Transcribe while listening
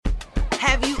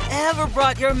Have you ever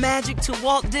brought your magic to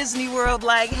Walt Disney World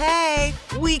like, hey,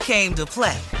 we came to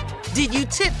play? Did you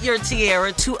tip your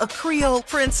tiara to a Creole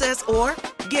princess or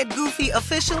get goofy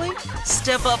officially?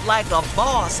 Step up like a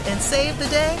boss and save the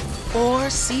day? Or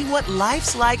see what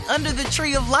life's like under the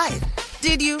tree of life?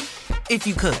 Did you? If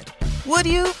you could. Would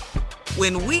you?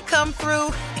 When we come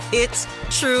through, it's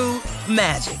true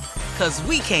magic. 'Cause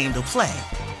we came to play.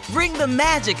 Bring the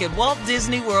magic at Walt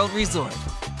Disney World Resort.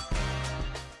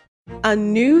 A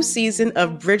new season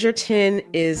of Bridgerton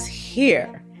is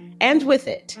here. And with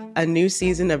it, a new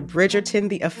season of Bridgerton,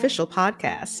 the official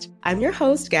podcast. I'm your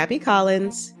host, Gabby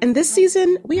Collins, and this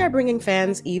season, we are bringing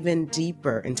fans even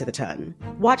deeper into the ton.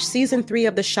 Watch season 3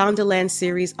 of the Shondaland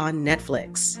series on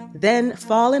Netflix. Then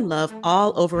fall in love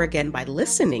all over again by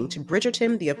listening to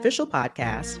Bridgerton, the official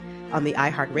podcast, on the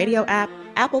iHeartRadio app,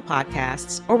 Apple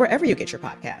Podcasts, or wherever you get your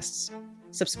podcasts.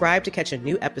 Subscribe to catch a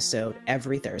new episode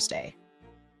every Thursday.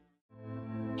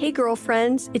 Hey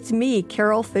girlfriends, it's me,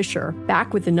 Carol Fisher,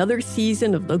 back with another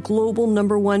season of the global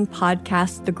 #1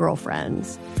 podcast, The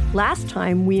Girlfriends. Last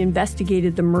time, we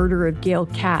investigated the murder of Gail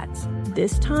Katz.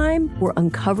 This time, we're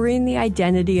uncovering the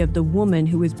identity of the woman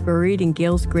who was buried in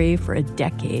Gail's grave for a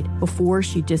decade before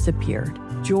she disappeared.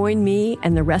 Join me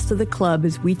and the rest of the club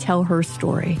as we tell her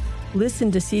story. Listen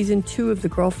to Season 2 of The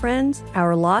Girlfriends,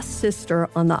 Our Lost Sister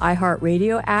on the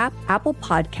iHeartRadio app, Apple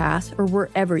Podcasts, or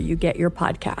wherever you get your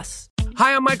podcasts.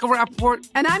 Hi, I'm Michael Rappaport.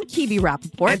 And I'm Kibi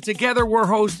Rappaport. And together we're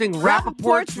hosting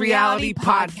Rappaport's Reality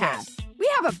Podcast. We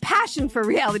have a passion for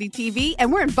reality TV,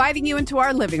 and we're inviting you into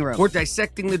our living room. We're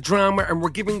dissecting the drama, and we're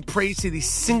giving praise to the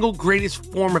single greatest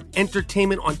form of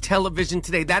entertainment on television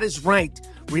today. That is right.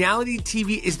 Reality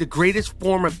TV is the greatest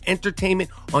form of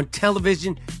entertainment on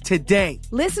television today.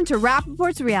 Listen to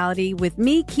Rappaport's Reality with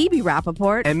me, Kibi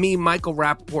Rappaport. And me, Michael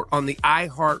Rappaport, on the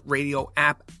iHeartRadio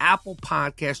app, Apple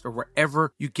Podcast, or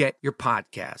wherever you get your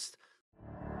podcast.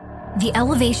 The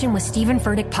Elevation with Stephen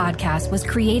Furtick podcast was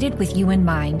created with you in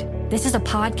mind. This is a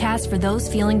podcast for those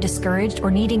feeling discouraged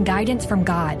or needing guidance from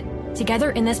God.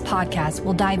 Together in this podcast,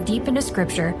 we'll dive deep into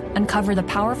Scripture, uncover the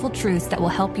powerful truths that will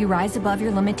help you rise above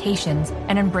your limitations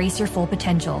and embrace your full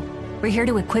potential. We're here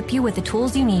to equip you with the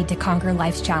tools you need to conquer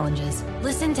life's challenges.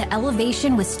 Listen to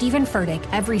Elevation with Stephen Furtick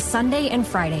every Sunday and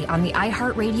Friday on the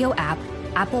iHeartRadio app,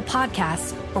 Apple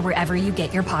Podcasts, or wherever you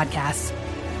get your podcasts.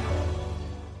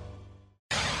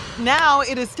 Now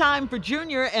it is time for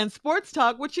Junior and Sports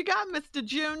Talk. What you got, Mr.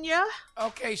 Junior?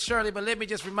 Okay, Shirley, but let me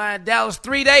just remind Dallas,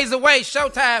 3 days away,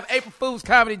 Showtime, April Fool's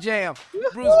Comedy Jam.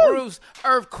 Bruce,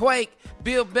 Earthquake,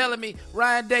 Bill Bellamy,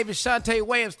 Ryan Davis, Shantae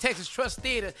Williams, Texas Trust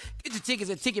Theater. Get your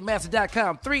tickets at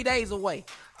Ticketmaster.com. 3 days away.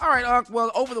 All right, Unc, well,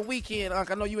 over the weekend,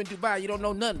 Unc, I know you in Dubai. You don't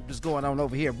know nothing that's going on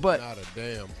over here, but not a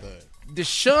damn thing.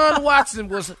 Deshaun Watson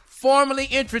was formally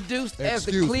introduced as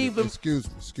the Cleveland...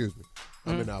 Excuse me.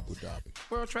 I'm in Abu Dhabi.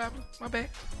 World traveler, my bad.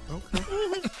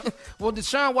 Okay. Well,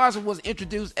 Deshaun Watson was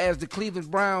introduced as the Cleveland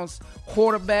Browns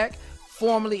quarterback,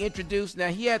 formally introduced. Now,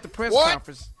 he had the press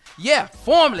conference. Yeah,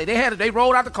 formally. They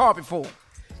rolled out the carpet for him.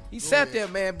 He sat there,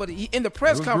 man, but in the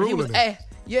press conference,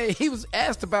 he was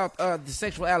asked about the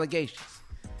sexual allegations.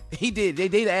 He did. They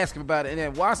did ask him about it, and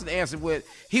then Watson answered with,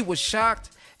 he was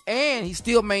shocked, and he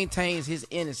still maintains his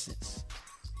innocence.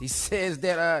 He says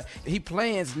that he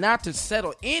plans not to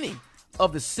settle any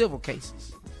of the civil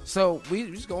cases. So we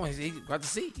just going to got to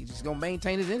see. He's just going to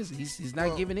maintain his innocence. He's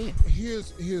not giving in.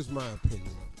 Here's my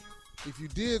opinion. If you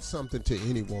did something to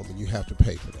any woman, you have to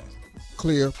pay for that.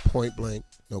 Clear, point blank,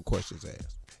 no questions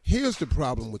asked. Here's the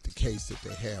problem with the case that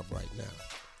they have right now.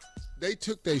 They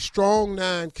took their strong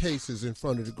 9 cases in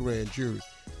front of the grand jury,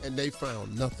 and they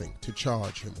found nothing to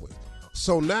charge him with.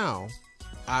 So now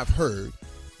I've heard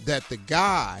that the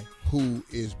guy who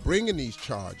is bringing these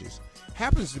charges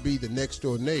happens to be the next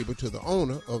door neighbor to the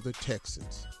owner of the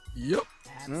Texans. Yep.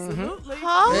 Absolutely. Mm-hmm.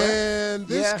 Huh? And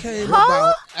this came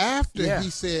about after he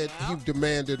said he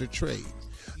demanded a trade.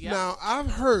 Yep. Now,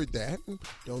 I've heard that.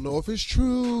 Don't know if it's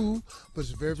true, but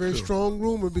it's a very, very strong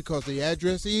rumor because the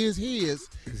address is his,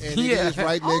 and it is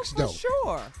right next door.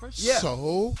 For sure.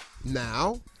 So,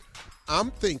 now, I'm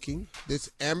thinking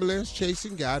this ambulance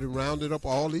chasing guy that rounded up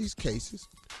all these cases,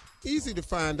 easy to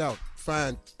find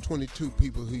 22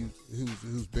 people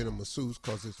who's been a masseuse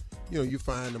because it's, you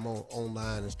find them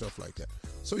online and stuff like that.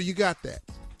 So you got that.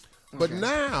 But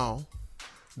now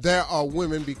there are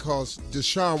women, because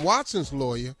Deshaun Watson's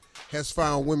lawyer has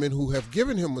found women who have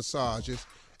given him massages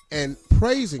and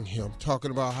praising him, talking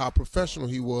about how professional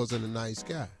he was and a nice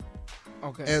guy.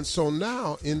 Okay. And so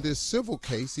now in this civil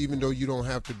case, even though you don't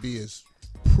have to be as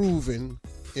proven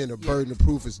in a burden of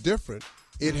proof is different,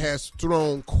 it has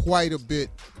thrown quite a bit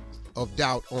of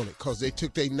doubt on it because they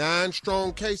took their 9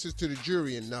 strong cases to the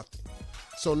jury and nothing.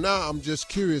 So now I'm just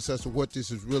curious as to what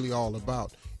this is really all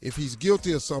about. If he's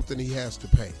guilty of something, he has to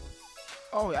pay.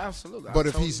 Oh, absolutely. But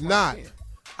if he's not,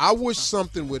 I wish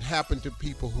something would happen to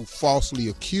people who falsely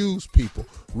accuse people,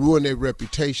 ruin their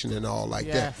reputation and all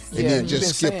like that. And then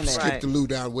just skip the Lou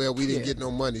down. Well, we didn't get no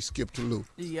money, skip to Lou.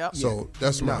 Yep. So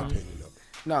that's my opinion of it.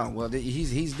 No, well,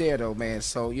 he's there though, man.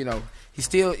 So, you know, he's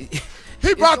still...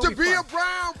 He about to be a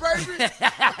Brown, baby.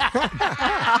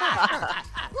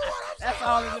 That's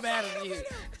all that matters to you.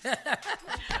 All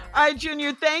right,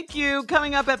 Junior, thank you.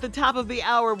 Coming up at the top of the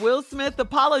hour, Will Smith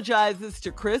apologizes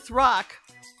to Chris Rock.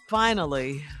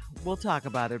 Finally, we'll talk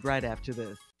about it right after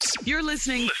this. You're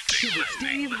listening to the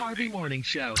Steve Harvey Morning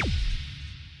Show.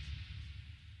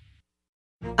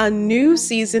 A new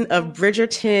season of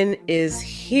Bridgerton is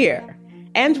here.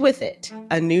 And with it,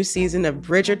 a new season of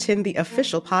Bridgerton, the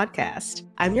official podcast.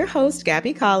 I'm your host,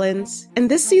 Gabby Collins,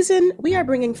 and this season, we are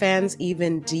bringing fans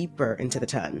even deeper into the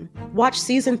ton. Watch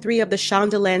season 3 of the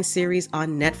Shondaland series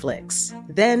on Netflix.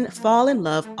 Then fall in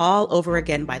love all over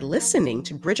again by listening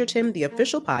to Bridgerton, the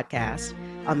official podcast,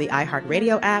 on the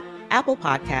iHeartRadio app, Apple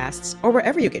Podcasts, or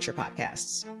wherever you get your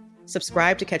podcasts.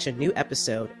 Subscribe to catch a new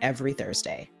episode every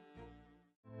Thursday.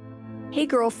 Hey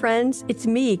girlfriends, it's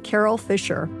me, Carol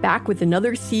Fisher, back with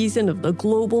another season of the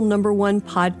global #1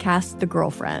 podcast, The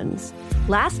Girlfriends.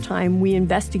 Last time, we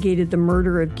investigated the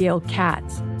murder of Gail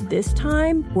Katz. This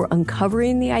time, we're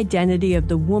uncovering the identity of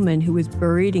the woman who was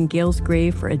buried in Gail's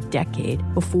grave for a decade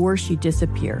before she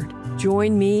disappeared.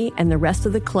 Join me and the rest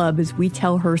of the club as we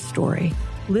tell her story.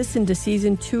 Listen to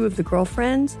Season 2 of The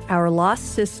Girlfriends, Our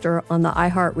Lost Sister on the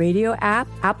iHeartRadio app,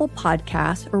 Apple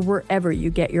Podcasts, or wherever you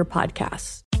get your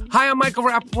podcasts. Hi, I'm Michael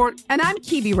Rappaport. And I'm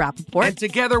Kibi Rappaport. And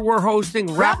together we're hosting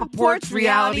Rappaport's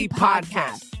Reality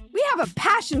Podcast. We have a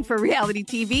passion for reality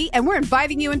TV, and we're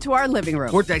inviting you into our living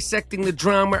room. We're dissecting the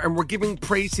drama, and we're giving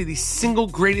praise to the single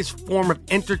greatest form of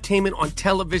entertainment on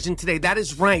television today. That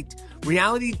is right.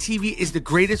 Reality TV is the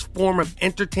greatest form of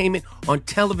entertainment on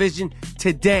television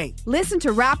today. Listen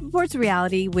to Rappaport's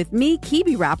Reality with me,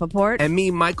 Kibi Rappaport. And me,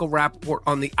 Michael Rappaport,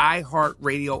 on the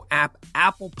iHeartRadio app,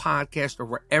 Apple Podcast, or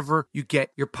wherever you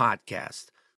get your podcast.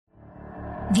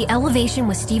 The Elevation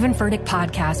with Stephen Furtick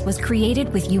podcast was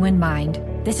created with you in mind.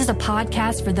 This is a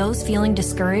podcast for those feeling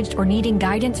discouraged or needing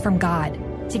guidance from God.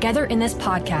 Together in this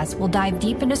podcast, we'll dive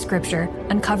deep into Scripture,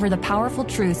 uncover the powerful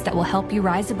truths that will help you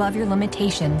rise above your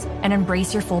limitations and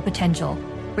embrace your full potential.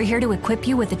 We're here to equip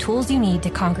you with the tools you need to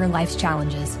conquer life's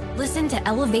challenges. Listen to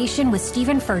Elevation with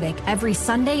Stephen Furtick every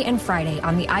Sunday and Friday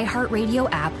on the iHeartRadio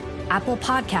app, Apple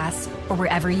Podcasts, or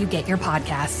wherever you get your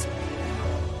podcasts.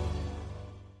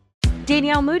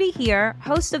 Danielle Moody here,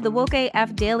 host of the Woke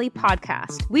AF Daily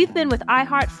podcast. We've been with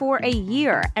iHeart for a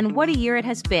year, and what a year it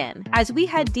has been. As we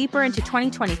head deeper into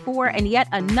 2024 and yet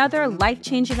another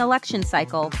life-changing election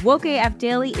cycle, Woke AF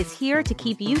Daily is here to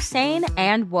keep you sane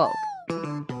and woke.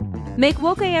 Make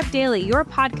Woke AF Daily your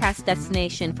podcast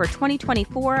destination for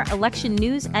 2024 election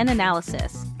news and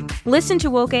analysis. Listen to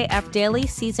Woke AF Daily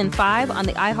Season 5 on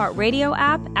the iHeartRadio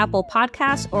app, Apple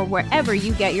Podcasts, or wherever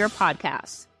you get your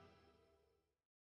podcasts.